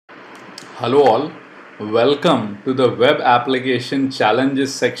Hello all, welcome to the Web Application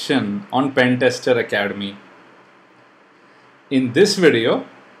Challenges section on Pentester Academy. In this video,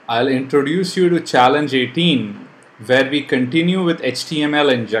 I'll introduce you to Challenge 18 where we continue with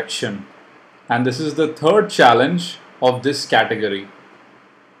HTML injection, and this is the third challenge of this category.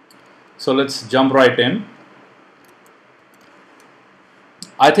 So let's jump right in.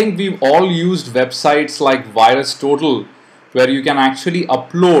 I think we've all used websites like VirusTotal where you can actually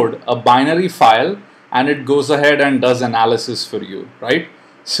upload a binary file and it goes ahead and does analysis for you, right?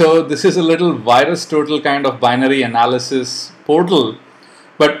 So this is a little VirusTotal kind of binary analysis portal,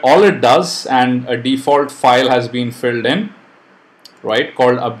 but all it does, and a default file has been filled in, right,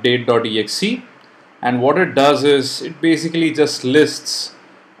 called update.exe, and what it does is it basically just lists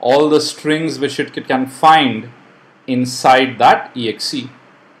all the strings which it can find inside that exe,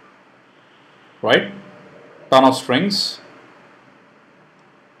 right? Ton of strings.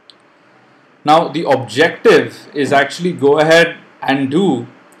 Now the objective is actually go ahead and do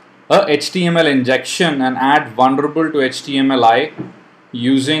a HTML injection and add vulnerable to HTMLI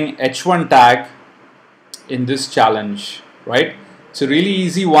using h1 tag in this challenge, right? It's a really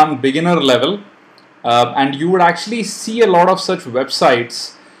easy one, beginner level, and you would actually see a lot of such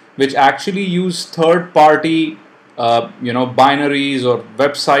websites which actually use third-party binaries or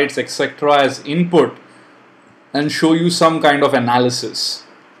websites, etc. as input and show you some kind of analysis.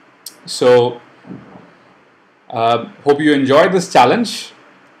 So hope you enjoyed this challenge,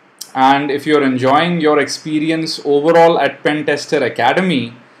 and if you're enjoying your experience overall at Pentester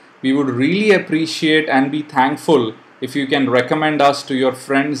Academy, we would really appreciate and be thankful if you can recommend us to your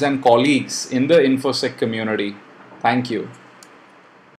friends and colleagues in the InfoSec community. Thank you.